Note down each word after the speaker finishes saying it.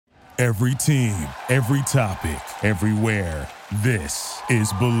Every team, every topic, everywhere. This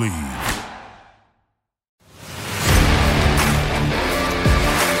is Believe.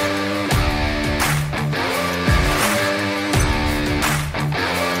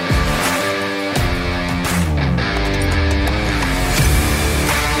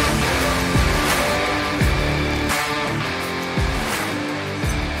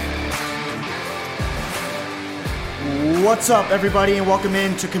 What's up, everybody, and welcome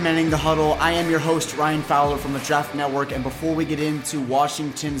in to Commanding the Huddle. I am your host, Ryan Fowler from the Draft Network, and before we get into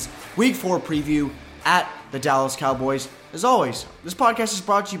Washington's Week 4 preview at the Dallas Cowboys, as always, this podcast is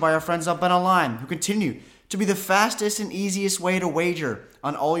brought to you by our friends at BetOnline, who continue to be the fastest and easiest way to wager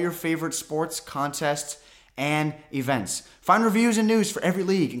on all your favorite sports, contests, and events. Find reviews and news for every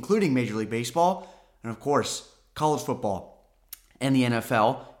league, including Major League Baseball, and of course, college football and the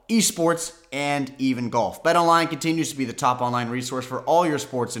NFL, esports, and even golf. BetOnline continues to be the top online resource for all your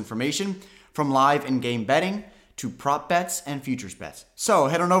sports information, from live in-game betting to prop bets and futures bets. So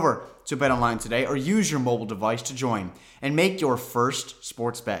head on over to BetOnline today or use your mobile device to join and make your first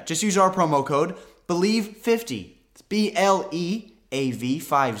sports bet. Just use our promo code BELIEVE50, it's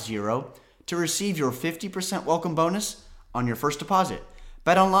BLEAV50, to receive your 50% welcome bonus on your first deposit.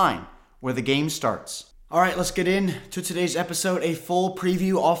 BetOnline, where the game starts. All right, let's get into today's episode. A full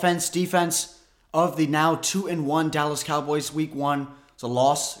preview, offense, defense of the now 2-1 Dallas Cowboys. Week 1, it's a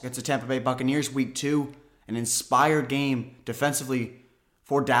loss against the Tampa Bay Buccaneers. Week 2, an inspired game defensively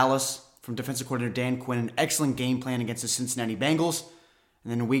for Dallas from defensive coordinator Dan Quinn. An excellent game plan against the Cincinnati Bengals.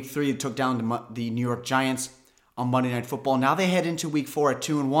 And then in Week 3, they took down the New York Giants on Monday Night Football. Now they head into Week 4 at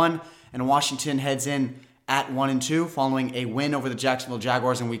 2-1, and Washington heads in at 1-2 following a win over the Jacksonville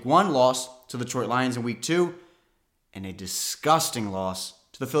Jaguars in Week 1, loss to the Detroit Lions in Week 2, and a disgusting loss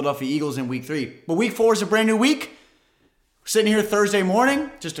to the Philadelphia Eagles in Week 3. But Week 4 is a brand new week. We're sitting here Thursday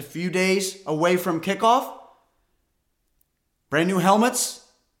morning, just a few days away from kickoff. Brand new helmets,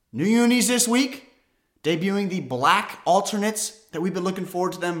 new unis this week, debuting the black alternates that we've been looking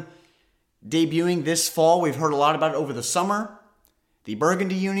forward to them debuting this fall. We've heard a lot about it over the summer. The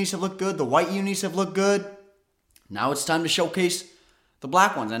burgundy unis have looked good. The white unis have looked good. Now it's time to showcase the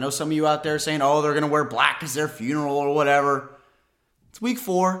black ones. I know some of you out there saying, oh, they're going to wear black because their funeral or whatever. It's Week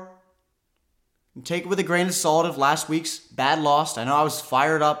 4. And take it with a grain of salt of last week's bad loss. I know I was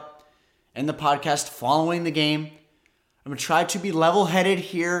fired up in the podcast following the game. I'm going to try to be level-headed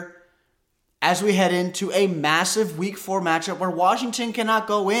here as we head into a massive Week 4 matchup where Washington cannot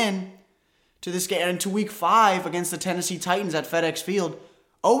go in to this game, into Week 5 against the Tennessee Titans at FedEx Field,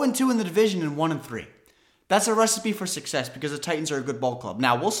 0-2 in the division and 1-3. That's a recipe for success because the Titans are a good ball club.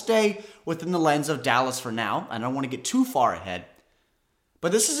 Now, we'll stay within the lens of Dallas for now. I don't want to get too far ahead.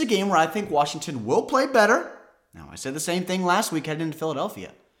 But this is a game where I think Washington will play better. Now, I said the same thing last week heading into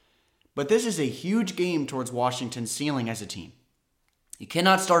Philadelphia. But this is a huge game towards Washington's ceiling as a team. You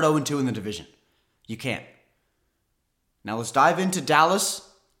cannot start 0-2 in the division. You can't. Now, let's dive into Dallas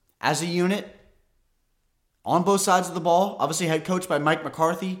as a unit on both sides of the ball. Obviously, head coached by Mike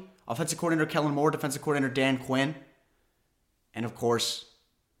McCarthy. Offensive coordinator Kellen Moore, defensive coordinator Dan Quinn. And of course,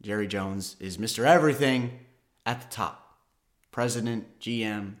 Jerry Jones is Mr. Everything at the top. President,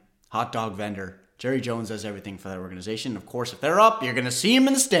 GM, hot dog vendor. Jerry Jones does everything for that organization. Of course, if they're up, you're going to see him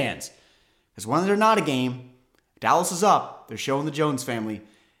in the stands. Because when they're not a game, Dallas is up. They're showing the Jones family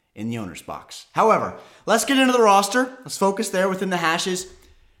in the owner's box. However, let's get into the roster. Let's focus there within the hashes.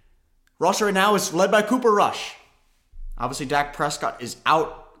 Roster right now is led by Cooper Rush. Obviously, Dak Prescott is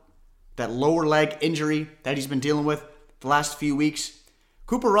out. That lower leg injury that he's been dealing with the last few weeks.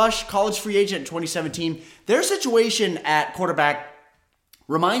 Cooper Rush, college free agent in 2017. Their situation at quarterback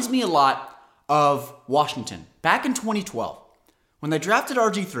reminds me a lot of Washington. Back in 2012, when they drafted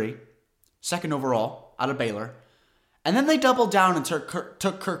RG3, second overall, out of Baylor, and then they doubled down and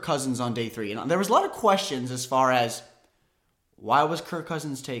took Kirk Cousins on day 3. And there was a lot of questions as far as why was Kirk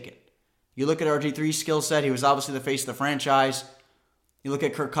Cousins taken? You look at RG3's skill set, he was obviously the face of the franchise. You look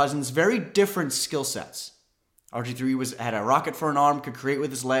at Kirk Cousins, very different skill sets. RG3 had a rocket for an arm, could create with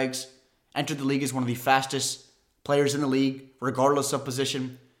his legs, entered the league as one of the fastest players in the league, regardless of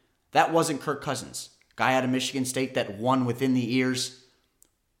position. That wasn't Kirk Cousins. Guy out of Michigan State that won within the ears,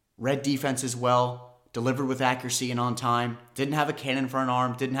 read defense as well, delivered with accuracy and on time, didn't have a cannon for an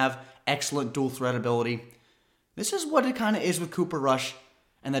arm, didn't have excellent dual threat ability. This is what it kind of is with Cooper Rush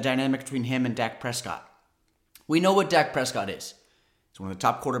and the dynamic between him and Dak Prescott. We know what Dak Prescott is. He's one of the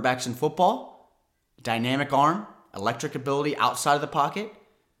top quarterbacks in football. Dynamic arm, electric ability outside of the pocket,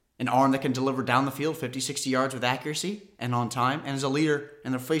 an arm that can deliver down the field 50, 60 yards with accuracy and on time, and is a leader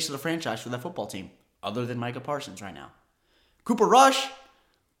and the face of the franchise for that football team, other than Micah Parsons right now. Cooper Rush,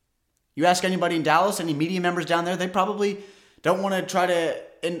 You ask anybody in Dallas, any media members down there, they probably don't want to try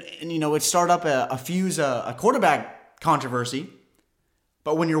to start up a quarterback controversy.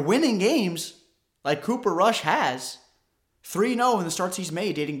 But when you're winning games, like Cooper Rush has, 3-0 in the starts he's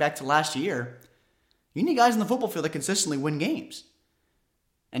made dating back to last year, you need guys in the football field that consistently win games.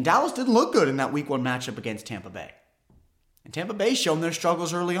 And Dallas didn't look good in that Week 1 matchup against Tampa Bay. And Tampa Bay's shown their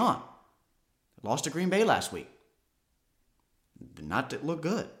struggles early on. They lost to Green Bay last week. Did not look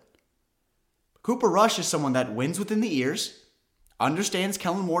good. But Cooper Rush is someone that wins within the ears, understands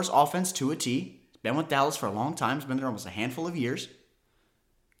Kellen Moore's offense to a T. He's been with Dallas for a long time. He's been there almost a handful of years.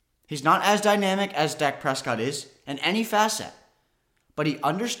 He's not as dynamic as Dak Prescott is in any facet, but he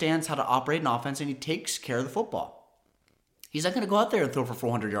understands how to operate an offense and he takes care of the football. He's not going to go out there and throw for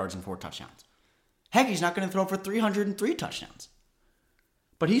 400 yards and 4 touchdowns. Heck, he's not going to throw for 303 touchdowns.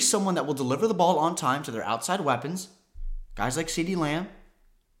 But he's someone that will deliver the ball on time to their outside weapons. Guys like CeeDee Lamb,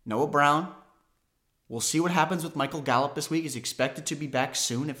 Noah Brown. We'll see what happens with Michael Gallup this week. He's expected to be back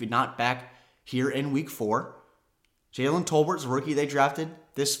soon, if he's not back here in Week 4. Jalen Tolbert's a rookie they drafted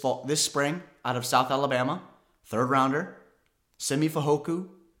this spring out of South Alabama. 3rd rounder. Simi Fehoko.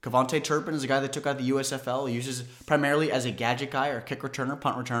 Kavontae Turpin is a guy that took out the USFL. He uses primarily as a gadget guy or a kick returner,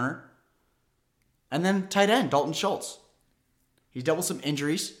 punt returner. And then tight end, Dalton Schultz. He's dealt with some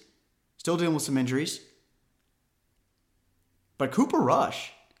injuries. Still dealing with some injuries. But Cooper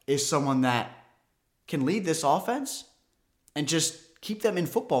Rush is someone that can lead this offense and just keep them in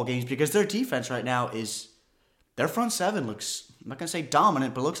football games because their defense right now is, their front seven looks, I'm not going to say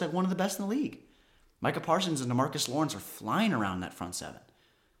dominant, but looks like one of the best in the league. Micah Parsons and DeMarcus Lawrence are flying around that front seven.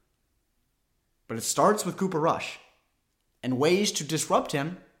 But it starts with Cooper Rush. And ways to disrupt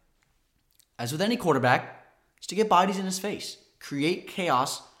him, as with any quarterback, is to get bodies in his face. Create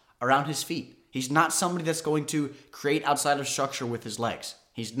chaos around his feet. He's not somebody that's going to create outside of structure with his legs.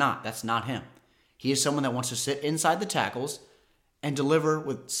 He's not. That's not him. He is someone that wants to sit inside the tackles and deliver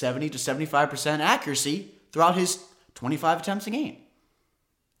with 70 to 75% accuracy throughout his 25 attempts a game.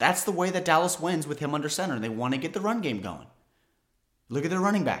 That's the way that Dallas wins with him under center. They want to get the run game going. Look at their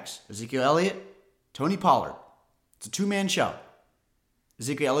running backs. Ezekiel Elliott, Tony Pollard. It's a two-man show.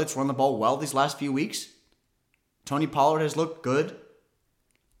 Ezekiel Elliott's run the ball well these last few weeks. Tony Pollard has looked good.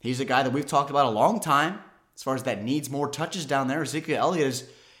 He's a guy that we've talked about a long time as far as that needs more touches down there. Ezekiel Elliott is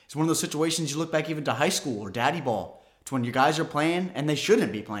one of those situations you look back even to high school or daddy ball. It's when your guys are playing and they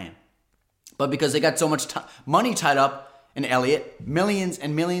shouldn't be playing. But because they got so much money tied up in Elliott, millions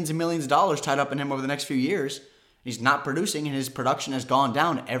and millions and millions of dollars tied up in him over the next few years, he's not producing and his production has gone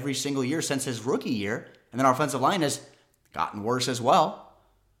down every single year since his rookie year. And then our offensive line has gotten worse as well.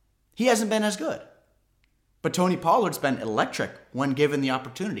 He hasn't been as good. But Tony Pollard's been electric when given the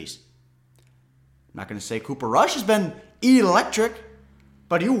opportunities. I'm not going to say Cooper Rush has been electric,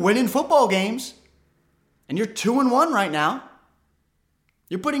 but you win in football games, and you're 2-1 right now.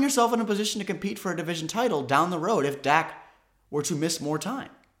 You're putting yourself in a position to compete for a division title down the road if Dak were to miss more time.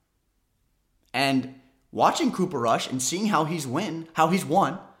 And watching Cooper Rush and seeing how he's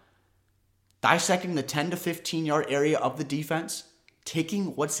won, dissecting the 10 to 15 yard area of the defense,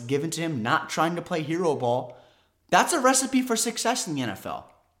 taking what's given to him, not trying to play hero ball, that's a recipe for success in the NFL.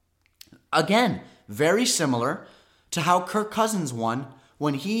 Again, very similar to how Kirk Cousins won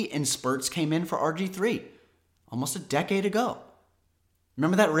when he, in spurts, came in for RG3 almost a decade ago.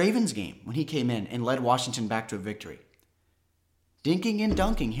 Remember that Ravens game when he came in and led Washington back to a victory? Dinking and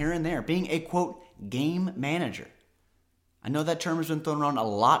dunking here and there, being a, quote, game manager. I know that term has been thrown around a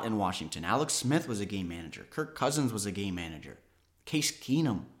lot in Washington. Alex Smith was a game manager. Kirk Cousins was a game manager. Case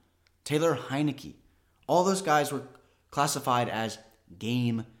Keenum, Taylor Heineke. All those guys were classified as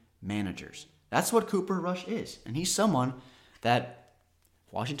game managers. That's what Cooper Rush is. And he's someone that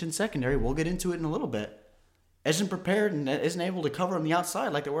Washington secondary, we'll get into it in a little bit, isn't prepared and isn't able to cover on the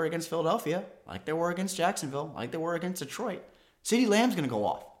outside like they were against Philadelphia, like they were against Jacksonville, like they were against Detroit. CeeDee Lamb's going to go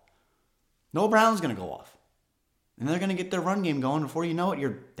off. Noah Brown's going to go off. And they're going to get their run game going. Before you know it,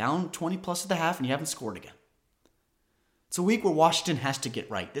 you're down 20 plus at the half and you haven't scored again. It's a week where Washington has to get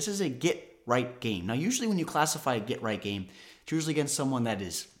right. This is a get-right game. Now, usually when you classify a get-right game, it's usually against someone that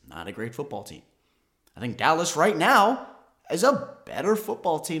is not a great football team. I think Dallas right now is a better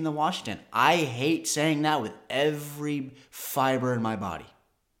football team than Washington. I hate saying that with every fiber in my body.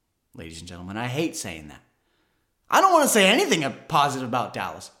 Ladies and gentlemen, I hate saying that. I don't want to say anything positive about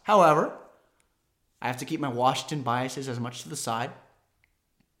Dallas. However, I have to keep my Washington biases as much to the side.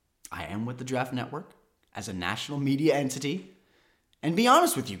 I am with the Draft Network as a national media entity. And be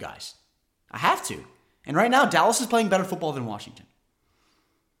honest with you guys. I have to. And right now, Dallas is playing better football than Washington.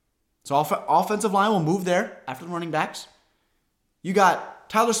 So offensive line will move there after the running backs. You got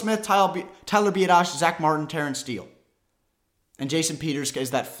Tyler Smith, Tyler Biadasz, Zach Martin, Terrence Steele. And Jason Peters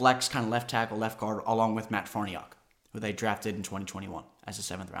is that flex kind of left tackle, left guard, along with Matt Farniok, who they drafted in 2021 as a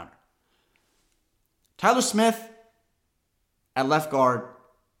 7th rounder. Tyler Smith at left guard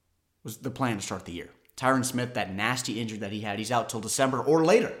was the plan to start the year. Tyron Smith, that nasty injury that he had, he's out till December or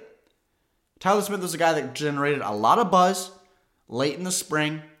later. Tyler Smith was a guy that generated a lot of buzz late in the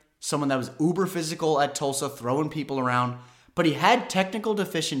spring, someone that was uber physical at Tulsa, throwing people around, but he had technical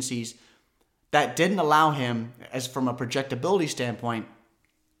deficiencies that didn't allow him, as from a projectability standpoint,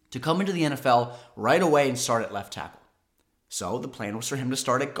 to come into the NFL right away and start at left tackle. So the plan was for him to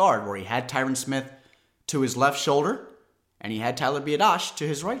start at guard, where he had Tyron Smith to his left shoulder, and he had Tyler Biadasz to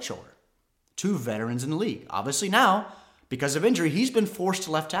his right shoulder. 2 veterans in the league. Obviously now, because of injury, he's been forced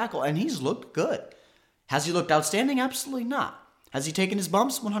to left tackle, and he's looked good. Has he looked outstanding? Absolutely not. Has he taken his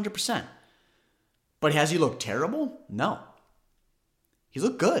bumps? 100%. But has he looked terrible? No. He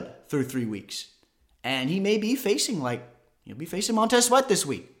looked good through 3 weeks. And he may be facing Montez Sweat this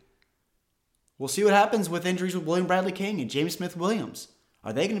week. We'll see what happens with injuries with William Bradley King and James Smith-Williams.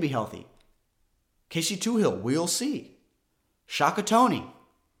 Are they going to be healthy? Casey Toohill, we'll see. Shaka Toney.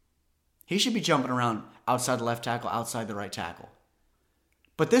 He should be jumping around outside the left tackle, outside the right tackle.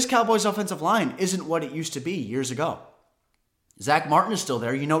 But this Cowboys offensive line isn't what it used to be years ago. Zach Martin is still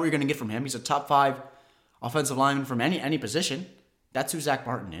there. You know what you're going to get from him. He's a top 5 offensive lineman from any position. That's who Zach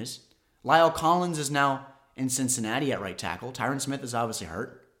Martin is. Lyle Collins is now in Cincinnati at right tackle. Tyron Smith is obviously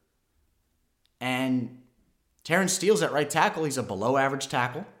hurt. And Terrence Steele's at right tackle. He's a below average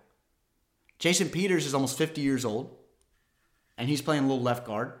tackle. Jason Peters is almost 50 years old. And he's playing a little left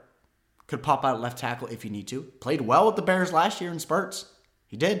guard. Could pop out at left tackle if you need to. Played well with the Bears last year in spurts.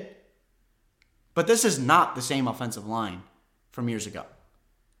 He did. But this is not the same offensive line from years ago.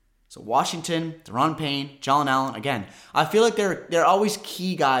 So Washington, Deron Payne, John Allen, again, I feel like they're always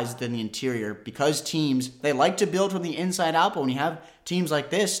key guys in the interior because teams, they like to build from the inside out, but when you have teams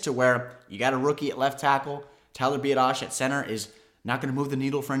like this to where you got a rookie at left tackle, Tyler Biadasz at center is not going to move the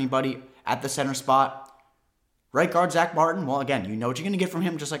needle for anybody at the center spot. Right guard Zach Martin, well, again, you know what you're going to get from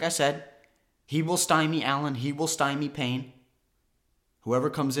him, just like I said. He will stymie Allen. He will stymie Payne. Whoever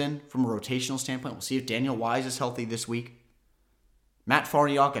comes in from a rotational standpoint, we'll see if Daniel Wise is healthy this week. Matt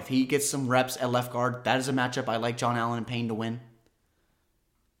Farniok, if he gets some reps at left guard, that is a matchup I like John Allen and Payne to win.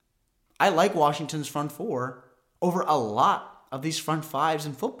 I like Washington's front 4 over a lot of these front 5s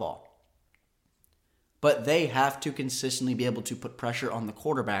in football. But they have to consistently be able to put pressure on the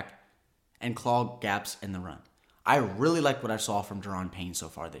quarterback and clog gaps in the run. I really like what I saw from Deron Payne so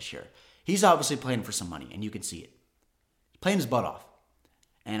far this year. He's obviously playing for some money, and you can see it. He's playing his butt off.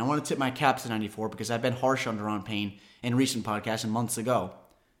 And I want to tip my cap to 94 because I've been harsh on Deron Payne in recent podcasts and months ago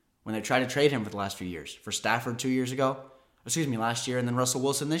when they tried to trade him for the last few years. For Stafford last year, and then Russell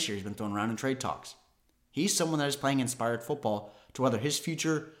Wilson this year. He's been thrown around in trade talks. He's someone that is playing inspired football to whether his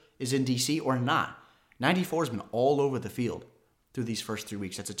future is in D.C. or not. 94 has been all over the field through these first 3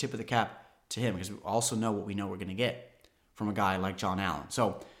 weeks. That's a tip of the cap to him because we also know what we know we're going to get from a guy like John Allen.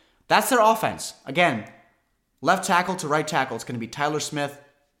 So that's their offense. Again, left tackle to right tackle, it's going to be Tyler Smith,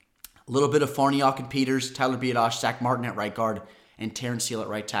 a little bit of Farniok and Peters, Tyler Biadasz, Zach Martin at right guard, and Terrence Steele at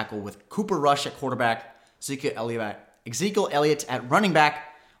right tackle with Cooper Rush at quarterback, Ezekiel Elliott at running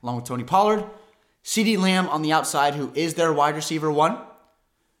back, along with Tony Pollard, CeeDee Lamb on the outside, who is their wide receiver 1.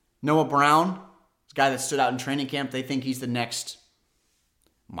 Noah Brown, this guy that stood out in training camp. They think he's the next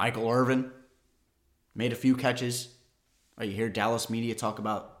Michael Irvin. Made a few catches. You hear Dallas media talk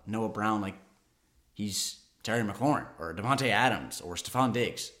about Noah Brown like he's Terry McLaurin or Devontae Adams or Stephon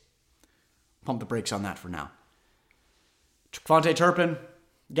Diggs. Pump the brakes on that for now. Vontae Turpin,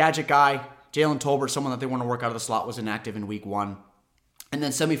 gadget guy. Jalen Tolbert, someone that they want to work out of the slot, was inactive in week 1. And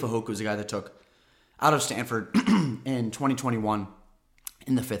then Semi Fehoko is a guy that took out of Stanford in 2021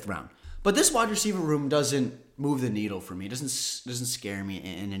 in the 5th round. But this wide receiver room doesn't move the needle for me. It doesn't scare me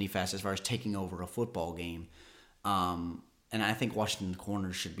in any fashion as far as taking over a football game. And I think Washington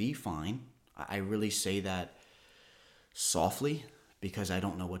corners should be fine. I really say that softly because I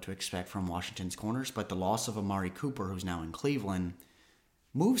don't know what to expect from Washington's corners. But the loss of Amari Cooper, who's now in Cleveland,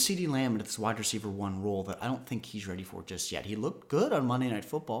 moves CeeDee Lamb into this wide receiver 1 role that I don't think he's ready for just yet. He looked good on Monday Night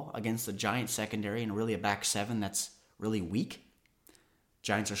Football against the Giants secondary and really a back 7 that's really weak.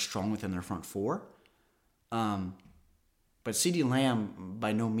 Giants are strong within their front 4. But CeeDee Lamb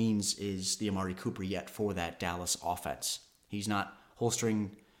by no means is the Amari Cooper yet for that Dallas offense. He's not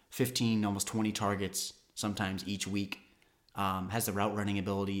holstering 15, almost 20 targets sometimes each week. Has the route running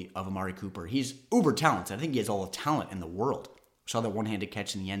ability of Amari Cooper. He's uber talented. I think he has all the talent in the world. Saw that one-handed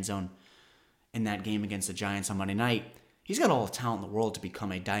catch in the end zone in that game against the Giants on Monday night. He's got all the talent in the world to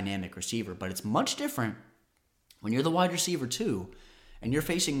become a dynamic receiver, but it's much different when you're the wide receiver too, and you're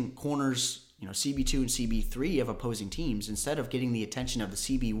facing corners, CB2 and CB3 of opposing teams, instead of getting the attention of the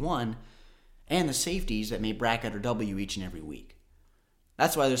CB1 and the safeties that may bracket or W each and every week.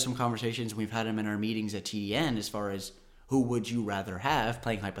 That's why there's some conversations we've had them in our meetings at TDN as far as who would you rather have,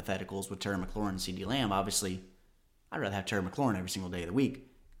 playing hypotheticals with Terry McLaurin and CeeDee Lamb. Obviously, I'd rather have Terry McLaurin every single day of the week,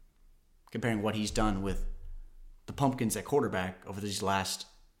 comparing what he's done with the Pumpkins at quarterback over these last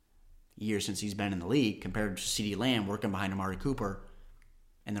years since he's been in the league, compared to CeeDee Lamb working behind Amari Cooper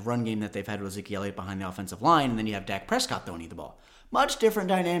and the run game that they've had with Ezekiel Elliott behind the offensive line, and then you have Dak Prescott throwing you the ball. Much different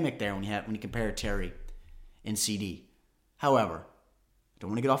dynamic there when you compare Terry and CD. However, don't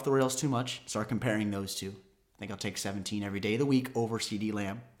want to get off the rails too much. Start comparing those two. I think I'll take 17 every day of the week over CeeDee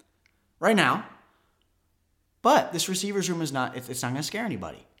Lamb right now. But this receivers room it's not going to scare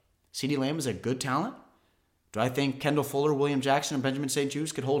anybody. CeeDee Lamb is a good talent. Do I think Kendall Fuller, William Jackson, and Benjamin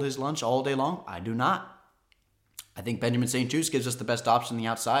St-Juste could hold his lunch all day long? I do not. I think Benjamin St-Juste gives us the best option on the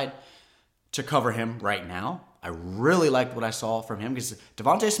outside to cover him right now. I really liked what I saw from him because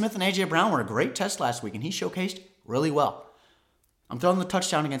Devontae Smith and A.J. Brown were a great test last week, and he showcased really well. I'm throwing the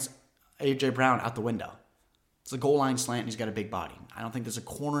touchdown against A.J. Brown out the window. It's a goal line slant, and he's got a big body. I don't think there's a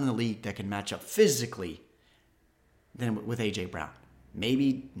corner in the league that can match up physically than with A.J. Brown.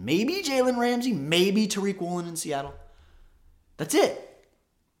 Maybe Jalen Ramsey, maybe Tariq Woolen in Seattle. That's it.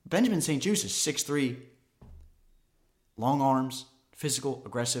 Benjamin St-Juste is 6'3", long arms, physical,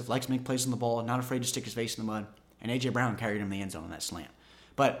 aggressive, likes to make plays on the ball, not afraid to stick his face in the mud. And A.J. Brown carried him in the end zone on that slant.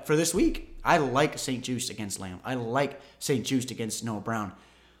 But for this week, I like St-Juste against Lamb. I like St-Juste against Noah Brown.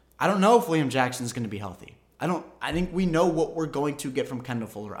 I don't know if William Jackson is going to be healthy. I think we know what we're going to get from Kendall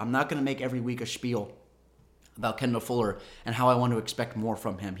Fuller. I'm not going to make every week a spiel about Kendall Fuller and how I want to expect more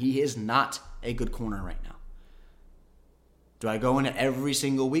from him. He is not a good corner right now. Do I go into every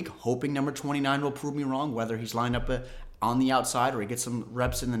single week hoping number 29 will prove me wrong, whether he's lined up on the outside or he gets some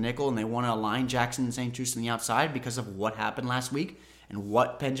reps in the nickel and they want to align Jackson and St-Juste on the outside because of what happened last week and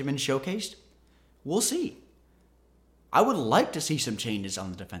what Benjamin showcased? We'll see. I would like to see some changes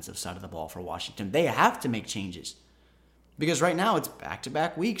on the defensive side of the ball for Washington. They have to make changes. Because right now it's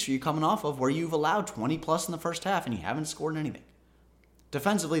back-to-back weeks where you're coming off of where you've allowed 20 plus in the first half and you haven't scored anything.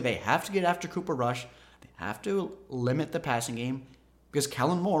 Defensively, they have to get after Cooper Rush. They have to limit the passing game because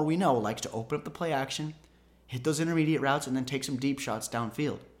Kellen Moore, we know, likes to open up the play action, hit those intermediate routes, and then take some deep shots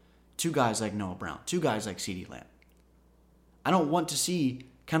downfield. Two guys like Noah Brown, two guys like CeeDee Lamb. I don't want to see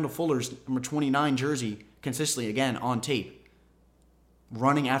Kendall Fuller's number 29 jersey consistently, again, on tape,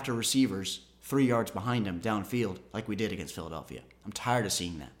 running after receivers 3 yards behind him downfield like we did against Philadelphia. I'm tired of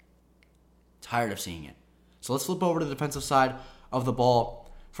seeing that. Tired of seeing it. So let's flip over to the defensive side of the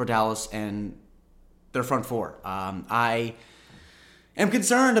ball for Dallas and their front four. I am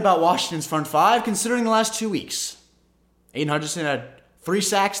concerned about Washington's front five considering the last 2 weeks. Aiden Hutchinson had 3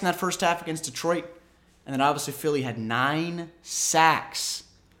 sacks in that first half against Detroit, and then obviously Philly had 9 sacks.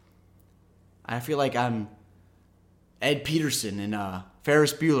 I feel like I'm Ed Peterson and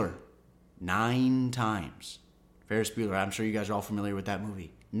Ferris Bueller. 9 times. Ferris Bueller, I'm sure you guys are all familiar with that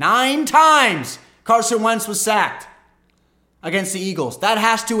movie. 9 times Carson Wentz was sacked against the Eagles. That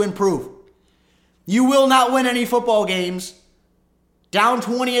has to improve. You will not win any football games down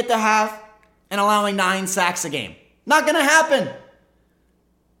 20 at the half and allowing 9 sacks a game. Not going to happen.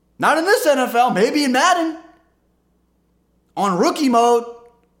 Not in this NFL. Maybe in Madden. On rookie mode.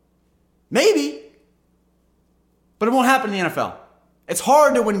 Maybe. But it won't happen in the NFL. It's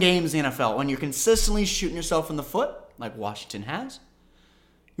hard to win games in the NFL when you're consistently shooting yourself in the foot, like Washington has.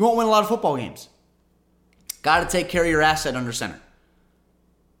 You won't win a lot of football games. Got to take care of your asset under center.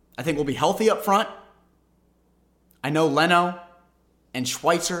 I think we'll be healthy up front. I know Leno and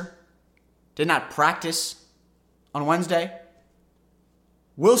Schweitzer did not practice on Wednesday.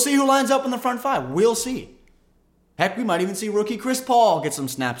 We'll see who lines up in the front five. We'll see. Heck, we might even see rookie Chris Paul get some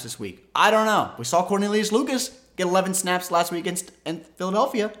snaps this week. I don't know. We saw Cornelius Lucas get 11 snaps last week against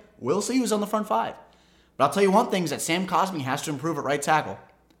Philadelphia. We'll see who's on the front five. But I'll tell you one thing is that Sam Cosmi has to improve at right tackle.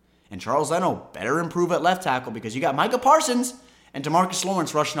 And Charles Leno better improve at left tackle because you got Micah Parsons and DeMarcus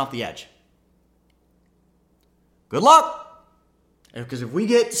Lawrence rushing off the edge. Good luck. Because if we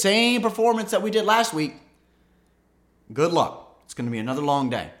get the same performance that we did last week, good luck. It's going to be another long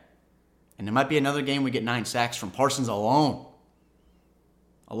day. And there might be another game we get 9 sacks from Parsons alone.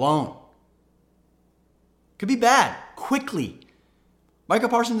 Could be bad. Quickly. Micah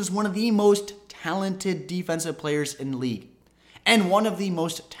Parsons is one of the most talented defensive players in the league. And one of the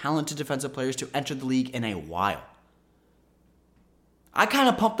most talented defensive players to enter the league in a while. I kind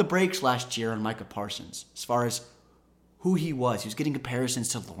of pumped the brakes last year on Micah Parsons as far as who he was. He was getting comparisons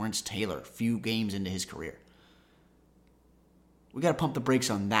to Lawrence Taylor a few games into his career. We got to pump the brakes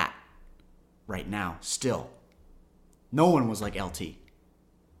on that right now, still. No one was like LT.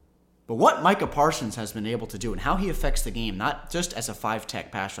 But what Micah Parsons has been able to do and how he affects the game, not just as a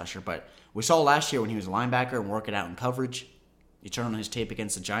 5-tech pass rusher, but we saw last year when he was a linebacker and working out in coverage. You turn on his tape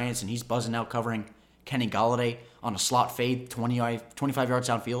against the Giants and he's buzzing out covering Kenny Golladay on a slot fade 25 yards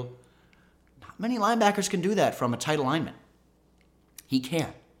downfield. Not many linebackers can do that from a tight alignment. He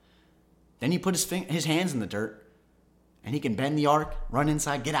can. Then you put his hands in the dirt and he can bend the arc, run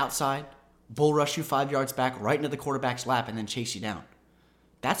inside, get outside, bull rush you 5 yards back right into the quarterback's lap and then chase you down.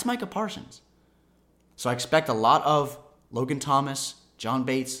 That's Micah Parsons. So I expect a lot of Logan Thomas, John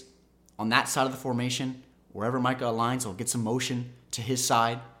Bates on that side of the formation. Wherever Micah aligns, he'll get some motion to his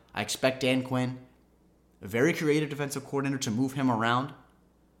side. I expect Dan Quinn, a very creative defensive coordinator, to move him around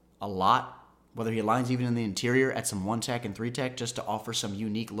a lot, whether he aligns even in the interior at some 1-tech and 3-tech, just to offer some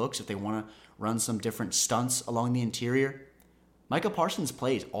unique looks if they want to run some different stunts along the interior. Micah Parsons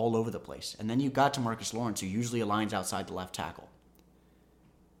plays all over the place. And then you've got DeMarcus Lawrence, who usually aligns outside the left tackle.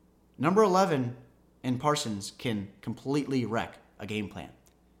 Number 11 in Parsons can completely wreck a game plan.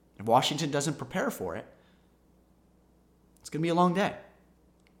 If Washington doesn't prepare for it, it's going to be a long day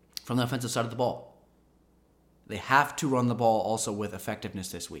from the offensive side of the ball. They have to run the ball also with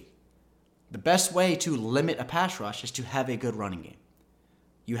effectiveness this week. The best way to limit a pass rush is to have a good running game.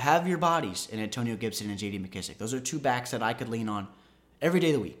 You have your bodies in Antonio Gibson and J.D. McKissic. Those are two backs that I could lean on every day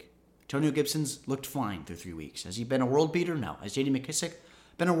of the week. Antonio Gibson's looked fine through 3 weeks. Has he been a world beater? No. Has J.D. McKissic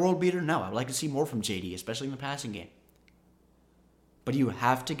been a world beater? No. I would like to see more from J.D., especially in the passing game. But you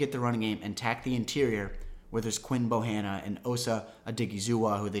have to get the running game and tack the interior where there's Quinn Bohanna and Osa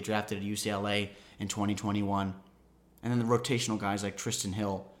Odigizua, who they drafted at UCLA in 2021. And then the rotational guys like Tristan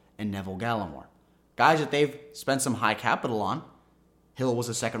Hill and Neville Gallimore. Guys that they've spent some high capital on. Hill was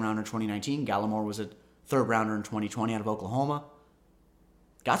a second rounder in 2019. Gallimore was a third rounder in 2020 out of Oklahoma.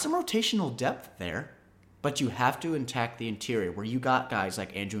 Got some rotational depth there, but you have to attack the interior where you got guys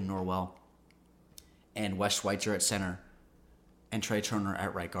like Andrew Norwell and Wes Schweitzer at center and Trey Turner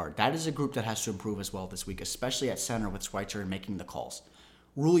at right guard. That is a group that has to improve as well this week, especially at center with Schweitzer making the calls.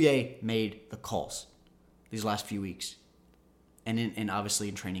 Roulier made the calls these last few weeks and obviously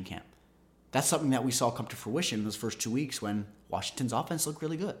in training camp. That's something that we saw come to fruition in those first 2 weeks when Washington's offense looked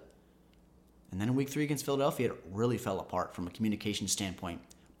really good. And then in week 3 against Philadelphia, it really fell apart from a communication standpoint,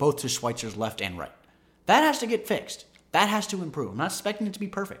 both to Schweitzer's left and right. That has to get fixed. That has to improve. I'm not expecting it to be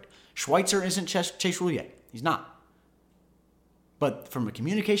perfect. Schweitzer isn't Chase Roulier. He's not. But from a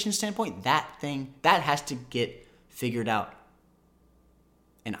communication standpoint, that has to get figured out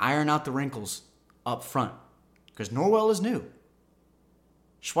and iron out the wrinkles up front. Because Norwell is new.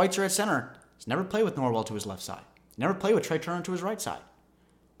 Schweitzer at center has never played with Norwell to his left side. Never played with Trey Turner to his right side.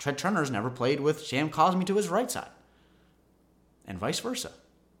 Trey Turner's never played with Sam Cosmi to his right side. And vice versa.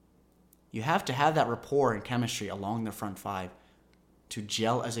 You have to have that rapport and chemistry along the front five to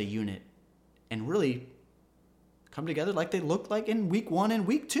gel as a unit and really come together like they looked like in week 1 and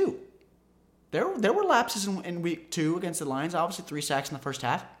week 2. There were lapses in week 2 against the Lions. Obviously 3 sacks in the first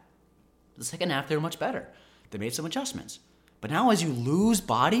half. The second half, they were much better. They made some adjustments. But now as you lose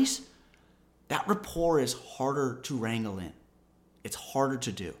bodies, that rapport is harder to wrangle in. It's harder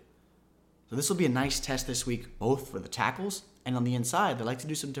to do. So this will be a nice test this week, both for the tackles and on the inside. They like to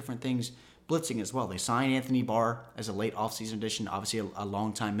do some different things, blitzing as well. They signed Anthony Barr as a late offseason addition, obviously a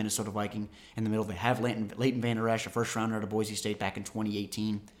longtime Minnesota Viking in the middle. They have Leighton Vander Esch, a first rounder out of Boise State back in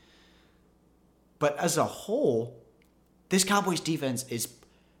 2018. But as a whole, this Cowboys defense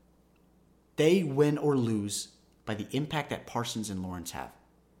they win or lose by the impact that Parsons and Lawrence have.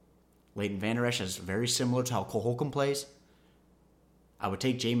 Leighton Vander Esch is very similar to how Cole Holcomb plays. I would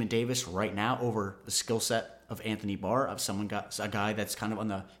take Jamin Davis right now over the skill set of Anthony Barr, of a guy that's kind of on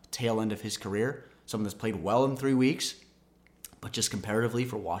the tail end of his career, someone that's played well in 3 weeks, but just comparatively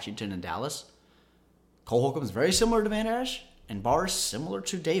for Washington and Dallas. Cole Holcomb is very similar to Vander Esch, and Barr is similar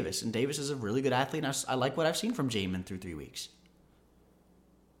to Davis, and Davis is a really good athlete, and I like what I've seen from Jamin through 3 weeks.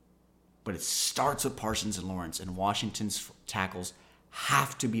 But it starts with Parsons and Lawrence, and Washington's tackles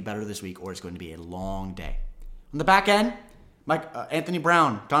have to be better this week, or it's going to be a long day. On the back end, Anthony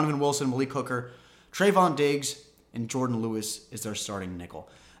Brown, Donovan Wilson, Malik Hooker, Trayvon Diggs, and Jordan Lewis is their starting nickel.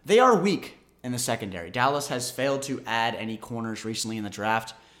 They are weak in the secondary. Dallas has failed to add any corners recently in the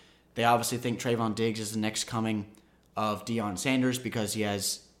draft. They obviously think Trayvon Diggs is the next coming of Deion Sanders because he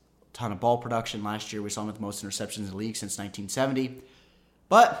has a ton of ball production. Last year, we saw him with the most interceptions in the league since 1970.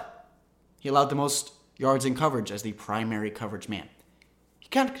 But he allowed the most yards in coverage as the primary coverage man. He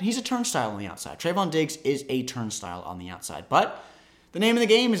He's a turnstile on the outside. Trayvon Diggs is a turnstile on the outside. But the name of the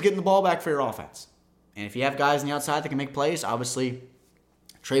game is getting the ball back for your offense. And if you have guys on the outside that can make plays, obviously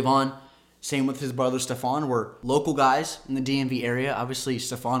Trayvon, same with his brother Stephon, were local guys in the DMV area. Obviously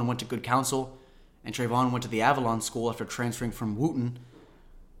Stephon went to Good Counsel, and Trayvon went to the Avalon School after transferring from Wooten.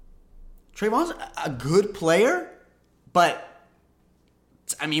 Trayvon's a good player, but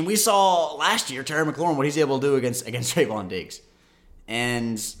I mean, we saw last year Terry McLaurin what he's able to do against Trayvon Diggs.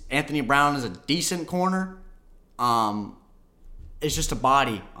 And Anthony Brown is a decent corner. It's just a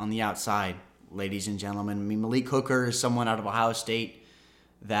body on the outside, ladies and gentlemen. I mean, Malik Hooker is someone out of Ohio State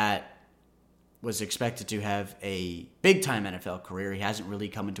that was expected to have a big-time NFL career. He hasn't really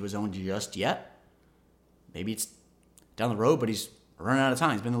come into his own just yet. Maybe it's down the road, but he's running out of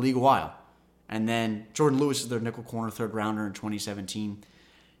time. He's been in the league a while. And then Jordan Lewis is their nickel corner, third rounder in 2017.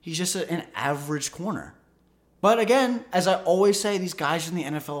 He's just an average corner. But again, as I always say, these guys are in the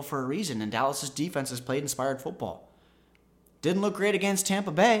NFL for a reason, and Dallas's defense has played inspired football. Didn't look great against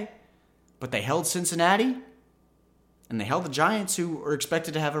Tampa Bay, but they held Cincinnati, and they held the Giants, who are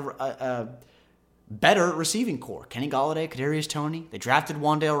expected to have a better receiving core. Kenny Golladay, Kadarius Toney. They drafted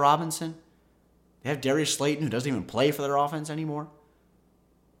Wan'Dale Robinson. They have Darius Slayton, who doesn't even play for their offense anymore.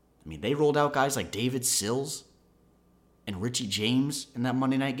 I mean, they rolled out guys like David Sills and Richie James in that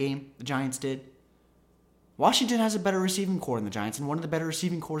Monday night game, the Giants did. Washington has a better receiving core than the Giants and one of the better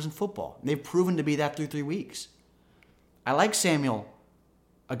receiving cores in football. And they've proven to be that through 3 weeks. I like Samuel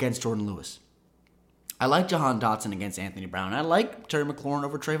against Jordan Lewis. I like Jahan Dotson against Anthony Brown. I like Terry McLaurin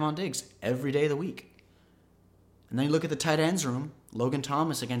over Trayvon Diggs every day of the week. And then you look at the tight ends room, Logan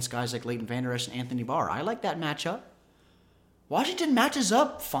Thomas against guys like Leighton Vander Esch and Anthony Barr. I like that matchup. Washington matches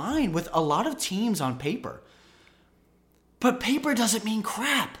up fine with a lot of teams on paper. But paper doesn't mean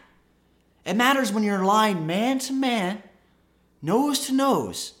crap. It matters when you're lying man to man, nose to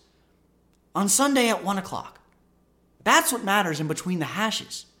nose, on Sunday at 1 o'clock. That's what matters in between the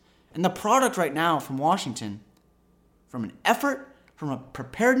hashes. And the product right now from Washington, from an effort, from a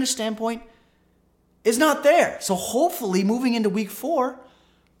preparedness standpoint, is not there. So hopefully moving into week 4,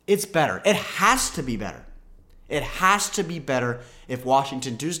 it's better. It has to be better. It has to be better if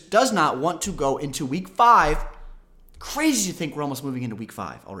Washington does not want to go into week 5. Crazy to think we're almost moving into week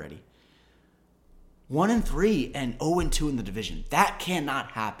 5 already. 1-3 and 0-2 in the division. That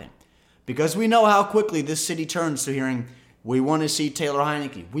cannot happen. Because we know how quickly this city turns to hearing, we want to see Taylor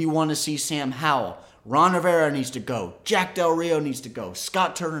Heineke. We want to see Sam Howell. Ron Rivera needs to go. Jack Del Rio needs to go.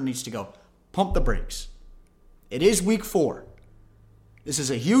 Scott Turner needs to go. Pump the brakes. It is week 4. This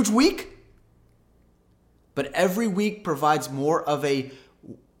is a huge week. But every week provides more of a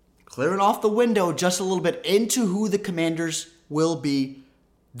clearing off the window just a little bit into who the Commanders will be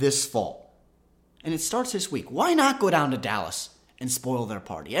this fall. And it starts this week. Why not go down to Dallas and spoil their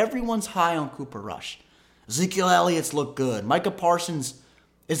party? Everyone's high on Cooper Rush. Ezekiel Elliott's look good. Micah Parsons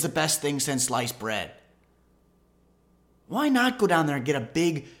is the best thing since sliced bread. Why not go down there and get a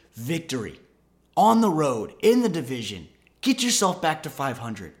big victory on the road, in the division? Get yourself back to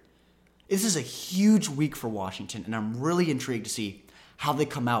 500. This is a huge week for Washington, and I'm really intrigued to see how they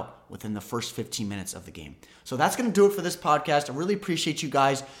come out within the first 15 minutes of the game. So that's going to do it for this podcast. I really appreciate you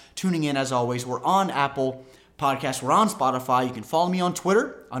guys tuning in as always. We're on Apple Podcasts. We're on Spotify. You can follow me on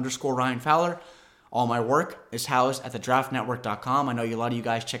Twitter, _Ryan Fowler. All my work is housed at thedraftnetwork.com. I know a lot of you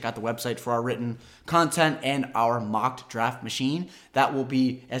guys check out the website for our written content and our mocked draft machine. That will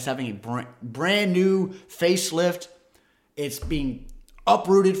be as having a brand new facelift. It's being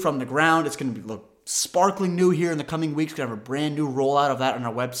uprooted from the ground. It's going to look sparkling new here in the coming weeks. We're going to have a brand new rollout of that on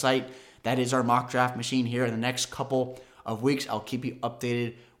our website. That is our mock draft machine here in the next couple of weeks. I'll keep you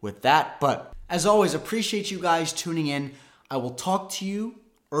updated with that. But as always, appreciate you guys tuning in. I will talk to you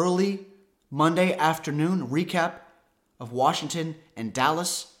early Monday afternoon, recap of Washington and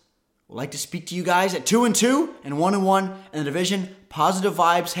Dallas. Would like to speak to you guys at 2-2 and 1-1 in the division. Positive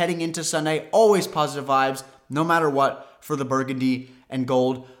vibes heading into Sunday. Always positive vibes, no matter what, for the Burgundy and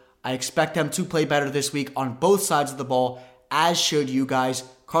Gold. I expect them to play better this week on both sides of the ball, as should you guys.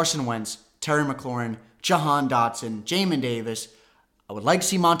 Carson Wentz, Terry McLaurin, Jahan Dotson, Jamin Davis. I would like to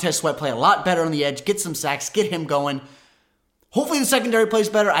see Montez Sweat play a lot better on the edge, get some sacks, get him going. Hopefully the secondary plays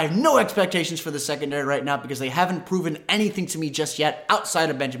better. I have no expectations for the secondary right now because they haven't proven anything to me just yet outside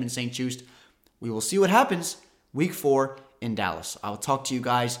of Benjamin St-Juste. We will see what happens week 4 in Dallas. I will talk to you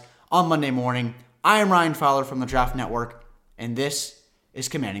guys on Monday morning. I am Ryan Fowler from the Draft Network, and this is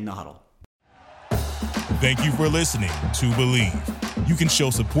Commanding the Huddle. Thank you for listening to Believe. You can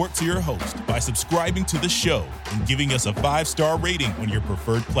show support to your host by subscribing to the show and giving us a 5-star rating on your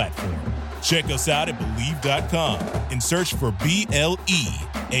preferred platform. Check us out at Believe.com and search for BLEAV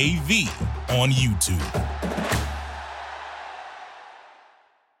on YouTube.